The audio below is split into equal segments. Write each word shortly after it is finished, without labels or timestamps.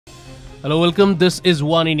Hello, welcome. This is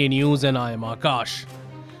One India News and I am Akash.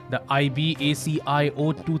 The IB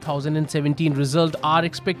ACIO 2017 results are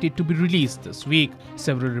expected to be released this week.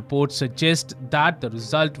 Several reports suggest that the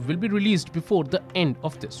result will be released before the end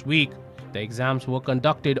of this week. The exams were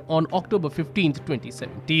conducted on October 15,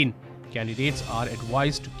 2017. Candidates are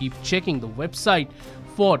advised to keep checking the website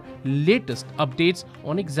for latest updates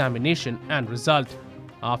on examination and result.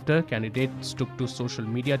 After candidates took to social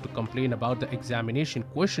media to complain about the examination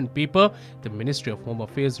question paper, the Ministry of Home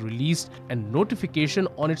Affairs released a notification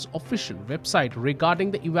on its official website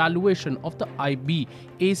regarding the evaluation of the IB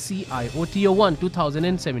ACIO Tier 1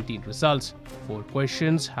 2017 results. 4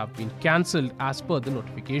 questions have been cancelled as per the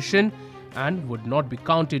notification and would not be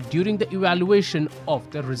counted during the evaluation of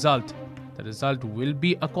the result. The result will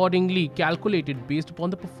be accordingly calculated based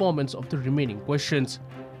upon the performance of the remaining questions.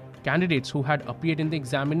 Candidates who had appeared in the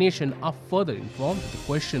examination are further informed that the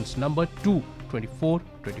questions number 2, 24,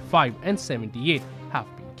 25 and 78 have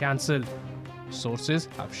been cancelled. Sources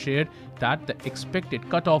have shared that the expected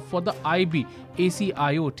cutoff for the IB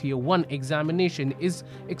ACIO Tier 1 examination is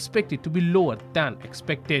expected to be lower than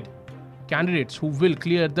expected. Candidates who will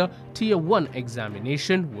clear the Tier 1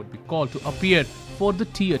 examination would be called to appear for the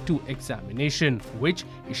Tier 2 examination, which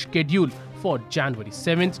is scheduled for January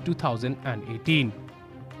 7, 2018.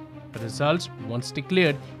 The results, once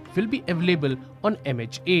declared, will be available on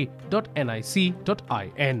mha.nic.in.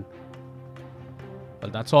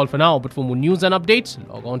 Well, that's all for now, but for more news and updates,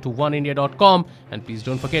 log on to oneindia.com and please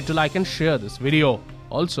don't forget to like and share this video.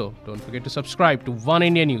 Also, don't forget to subscribe to One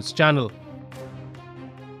India News channel.